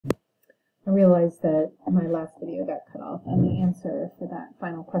realized that my last video got cut off, and the answer for that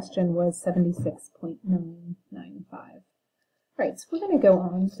final question was 76.995. Alright, so we're going to go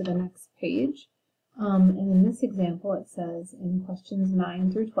on to the next page. And in this example, it says in questions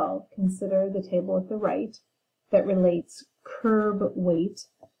 9 through 12, consider the table at the right that relates curb weight.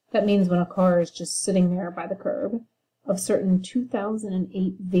 That means when a car is just sitting there by the curb, of certain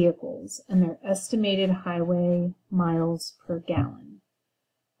 2008 vehicles and their estimated highway miles per gallon.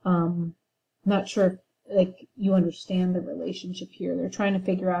 Not sure if you understand the relationship here. They're trying to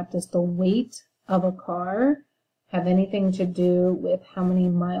figure out, does the weight of a car have anything to do with how many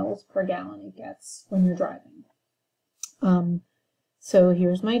miles per gallon it gets when you're driving? So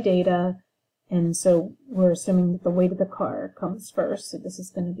here's my data, and so we're assuming that the weight of the car comes first. So this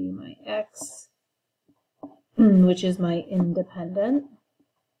is going to be my X, which is my independent.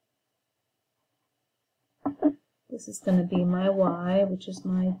 This is going to be my Y, which is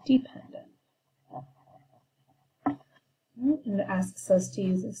my dependent. And it asks us to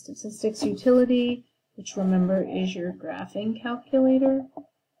use a statistics utility, which remember is your graphing calculator.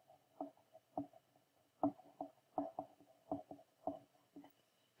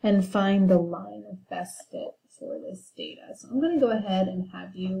 And find the line of best fit for this data. So I'm going to go ahead and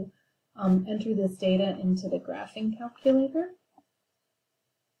have you enter this data into the graphing calculator.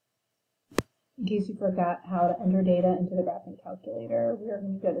 In case you forgot how to enter data into the graphing calculator, we are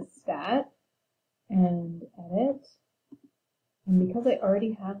going to go to Stat and Edit. And because I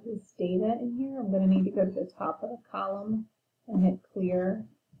already have this data in here, I'm going to need to go to the top of the column and hit Clear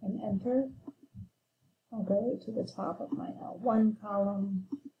and Enter. I'll go to the top of my L1 column,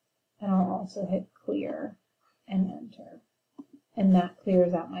 and I'll also hit Clear and Enter. And that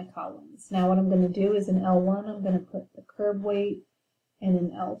clears out my columns. Now what I'm going to do is in L1, I'm going to put the curb weight, and in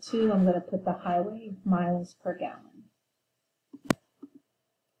L2, I'm going to put the highway miles per gallon.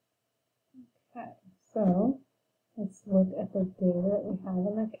 Okay, so let's look at the data that we have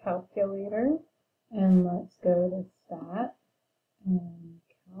in the calculator, and let's go to Stat and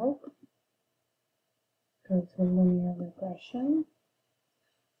Calc. Go to Linear Regression.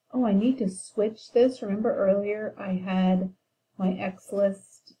 Oh, I need to switch this. Remember earlier I had my X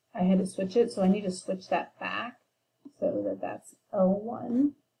list, I had to switch it, so I need to switch that back so that that's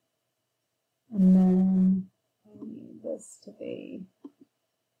L1. And then I need this to be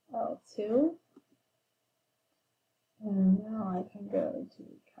L2. And now I can go to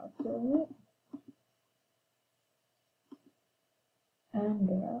Calculate. And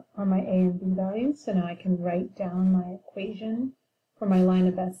there are my A and B values. So now I can write down my equation for my line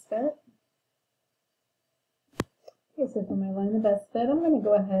of best fit. Okay, so for my line of best fit, I'm going to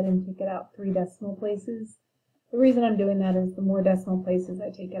go ahead and take it out 3 decimal places. The reason I'm doing that is the more decimal places I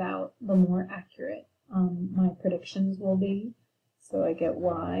take it out, the more accurate my predictions will be. So I get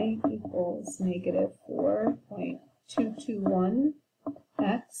Y equals negative 4.221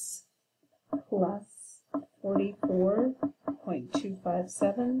 X plus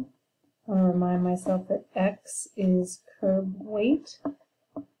 44.257. I want to remind myself that X is curb weight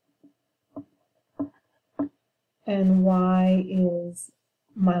and Y is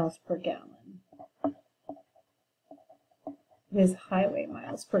miles per gallon. It is highway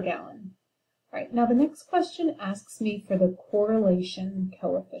miles per gallon. All right, now the next question asks me for the correlation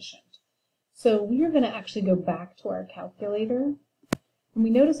coefficient. So we are going to actually go back to our calculator. And we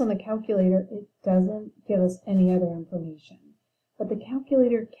notice on the calculator it doesn't give us any other information. But the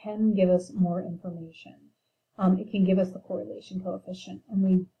calculator can give us more information. It can give us the correlation coefficient. And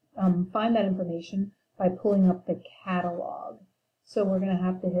we find that information by pulling up the catalog. So we're going to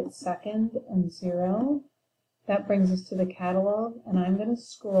have to hit second and 0. That brings us to the catalog, and I'm going to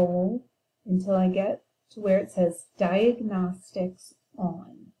scroll until I get to where it says Diagnostics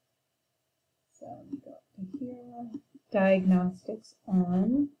On. So let me go up to here, Diagnostics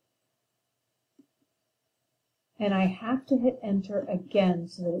On. And I have to hit Enter again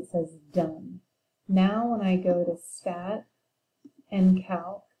so that it says Done. Now when I go to Stat and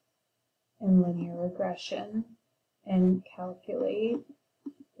Calc and Linear Regression and Calculate,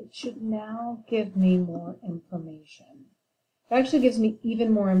 it should now give me more information. It actually gives me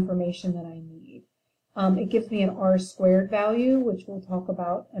even more information than I need. It gives me an R² value, which we'll talk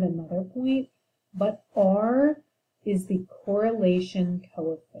about at another point, but R is the correlation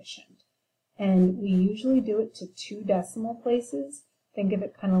coefficient. And we usually do it to 2 decimal places. Think of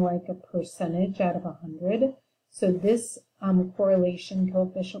it kind of like a percentage out of 100. So this correlation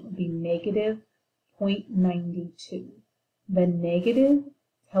coefficient would be negative 0.92. The negative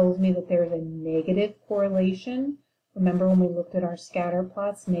tells me that there is a negative correlation. Remember when we looked at our scatter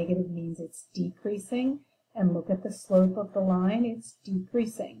plots, negative means it's decreasing. And look at the slope of the line, it's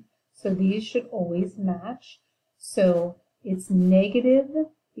decreasing. So these should always match. So it's negative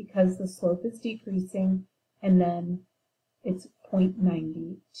because the slope is decreasing, and then it's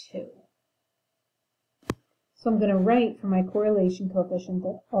 0.92. So I'm going to write for my correlation coefficient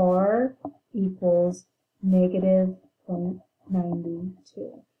that R equals negative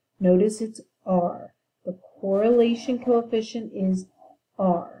 0.92. Notice it's R. The correlation coefficient is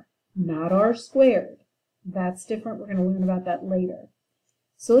R, not R squared. That's different. We're going to learn about that later.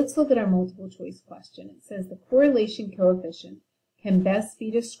 So let's look at our multiple choice question. It says the correlation coefficient can best be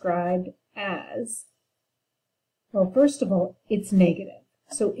described as, well, first of all, it's negative.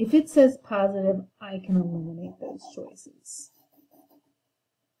 So if it says positive, I can eliminate those choices.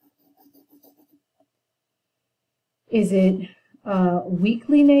 Is it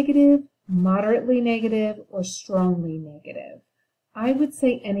weakly negative, moderately negative, or strongly negative? I would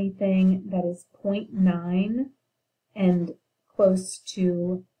say anything that is 0.9 and close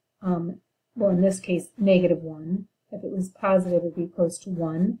to, well, in this case, -1. If it was positive, it would be close to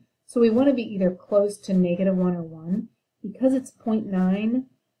 1. So we want to be either close to -1 or 1. Because it's 0.9,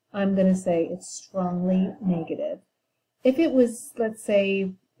 I'm going to say it's strongly negative. If it was, let's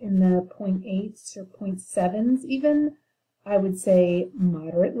say, in the 0.8s or 0.7s even, I would say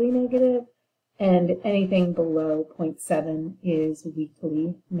moderately negative, and anything below 0.7 is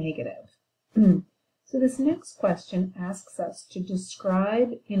weakly negative. So this next question asks us to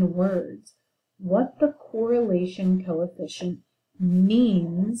describe in words what the correlation coefficient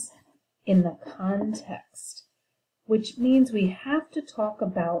means in the context, which means we have to talk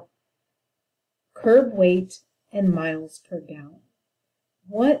about curb weight and miles per gallon.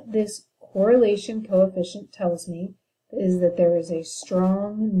 What this correlation coefficient tells me is that there is a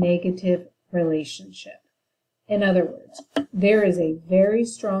strong negative relationship. In other words, there is a very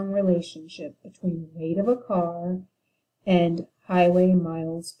strong relationship between weight of a car and highway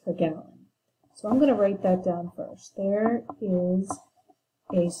miles per gallon. So I'm going to write that down first. There is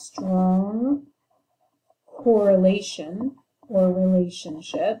a strong correlation or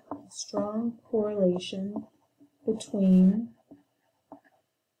relationship, strong correlation between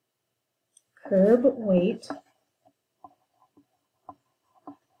curb weight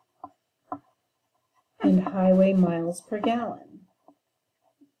and highway miles per gallon.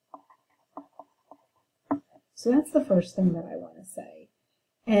 So that's the first thing that I want to say.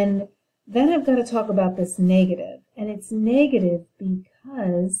 And then I've got to talk about this negative. And it's negative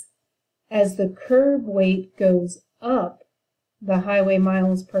because as the curb weight goes up, the highway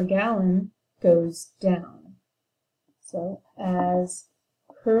miles per gallon goes down. So as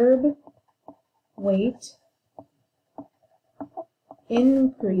curb weight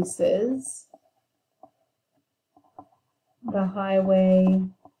increases, the highway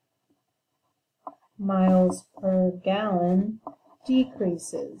miles per gallon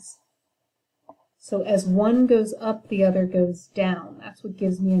decreases. So as one goes up, the other goes down. That's what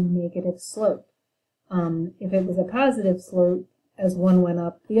gives me a negative slope. If it was a positive slope, as one went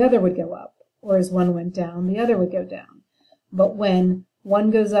up, the other would go up. Or as one went down, the other would go down. But when one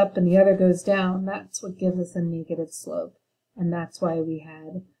goes up and the other goes down, that's what gives us a negative slope. And that's why we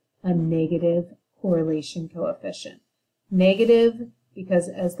had a negative correlation coefficient. Negative because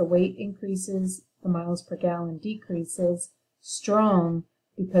as the weight increases, the miles per gallon decreases. Strong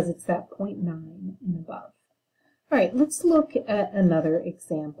because it's that 0.9 and above. All right, let's look at another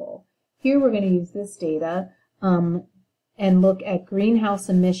example. Here we're going to use this data and look at greenhouse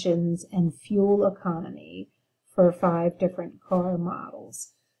emissions and fuel economy for 5 different car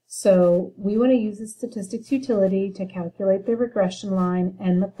models. So we want to use the statistics utility to calculate the regression line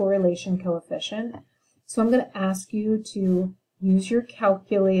and the correlation coefficient. So I'm going to ask you to use your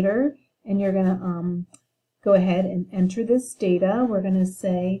calculator, and you're going to go ahead and enter this data. We're going to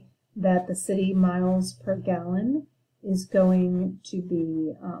say that the city miles per gallon is going to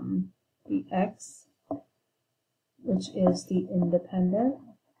be the X, which is the independent.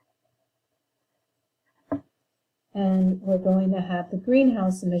 And we're going to have the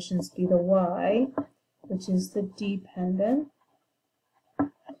greenhouse emissions be the Y, which is the dependent.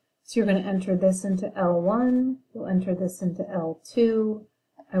 So you're going to enter this into L1, you'll enter this into L2.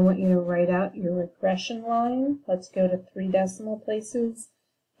 I want you to write out your regression line. Let's go to 3 decimal places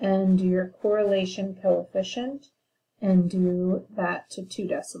and do your correlation coefficient and do that to 2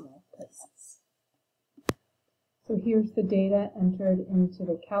 decimal places. So here's the data entered into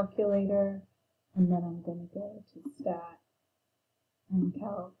the calculator, and then I'm going to go to stat and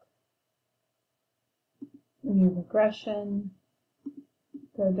calc. New regression,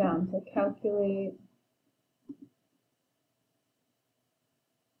 go down to calculate.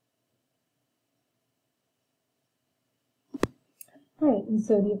 Right, and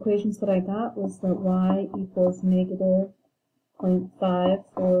so the equations that I got was that y equals negative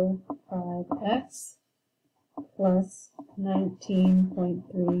 0.545x plus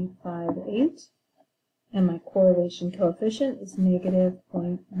 19.358, and my correlation coefficient is negative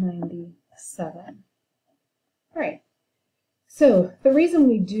 0.97. All right, so the reason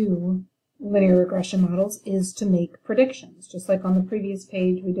we do linear regression models is to make predictions. Just like on the previous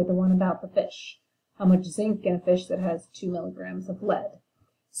page, we did the one about the fish. How much zinc in a fish that has 2 milligrams of lead.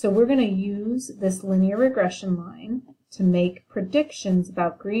 So we're going to use this linear regression line to make predictions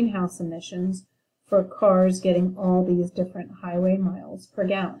about greenhouse emissions for cars getting all these different highway miles per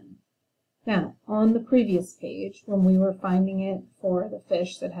gallon. Now, on the previous page, when we were finding it for the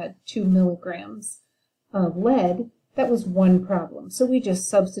fish that had 2 milligrams of lead, that was one problem. So we just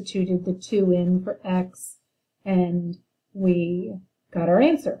substituted the 2 in for x, and we got our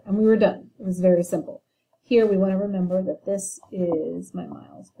answer, and we were done. It was very simple. Here we want to remember that this is my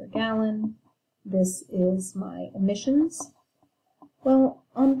miles per gallon. This is my emissions. Well,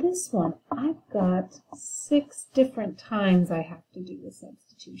 on this one, I've got 6 different times I have to do the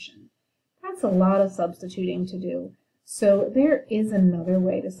substitution. That's a lot of substituting to do. So there is another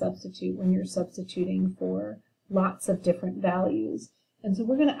way to substitute when you're substituting for lots of different values. And so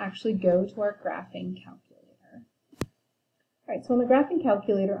we're going to actually go to our graphing calculator. All right, so on the graphing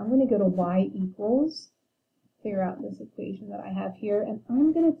calculator, I'm going to go to y equals, figure out this equation that I have here, and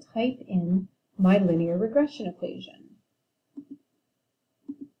I'm going to type in my linear regression equation.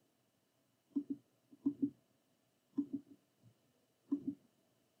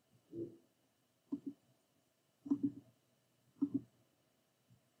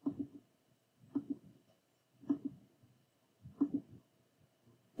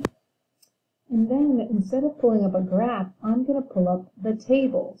 And then, instead of pulling up a graph, I'm going to pull up the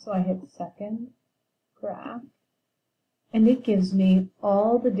table. So I hit second graph, and it gives me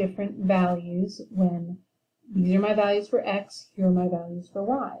all the different values when these are my values for x, here are my values for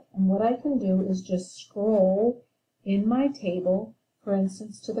y. And what I can do is just scroll in my table, for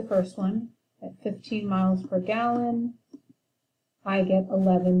instance, to the first one, at 15 miles per gallon, I get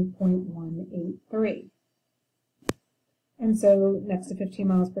 11.183. And so next to 15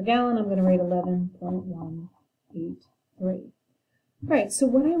 miles per gallon, I'm going to write 11.183. All right, so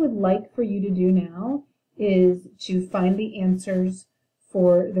what I would like for you to do now is to find the answers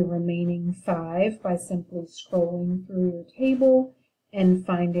for the remaining 5 by simply scrolling through your table and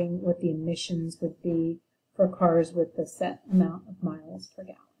finding what the emissions would be for cars with the set amount of miles per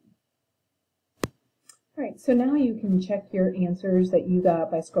gallon. All right, so now you can check your answers that you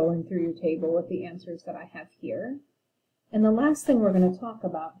got by scrolling through your table with the answers that I have here. And the last thing we're going to talk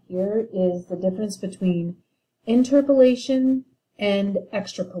about here is the difference between interpolation and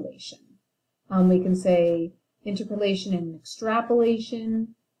extrapolation. We can say interpolation and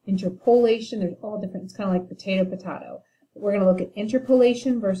extrapolation, interpolation, there's all different, it's kind of like potato, potato. But we're going to look at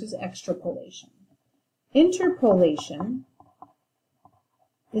interpolation versus extrapolation. Interpolation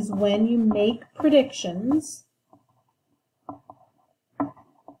is when you make predictions.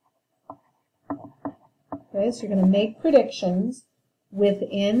 Okay, so you're going to make predictions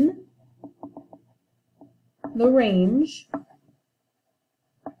within the range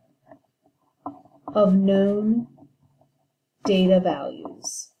of known data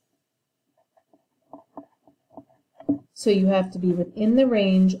values. So you have to be within the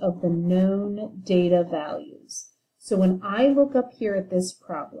range of the known data values. So when I look up here at this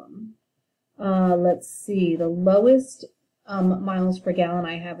problem, let's see, the lowest miles per gallon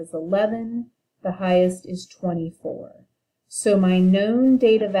I have is 11. The highest is 24. So my known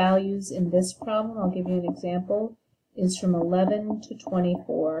data values in this problem, I'll give you an example, is from 11 to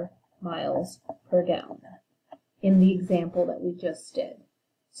 24 miles per gallon in the example that we just did.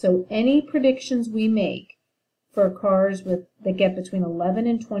 So any predictions we make for cars that get between 11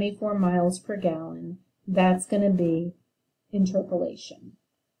 and 24 miles per gallon, that's going to be interpolation.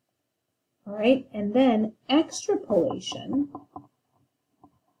 All right, and then extrapolation,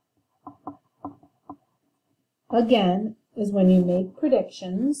 again, is when you make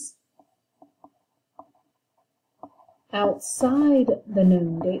predictions outside the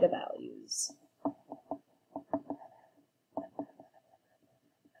known data values.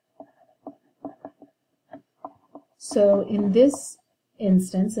 So in this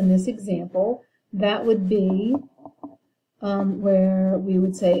instance, in this example, that would be where we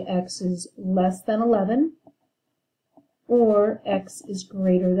would say x is less than 11 or x is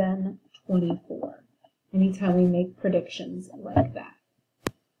greater than 24. Anytime we make predictions like that.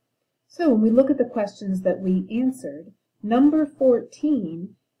 So when we look at the questions that we answered, number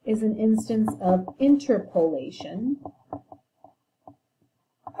 14 is an instance of interpolation,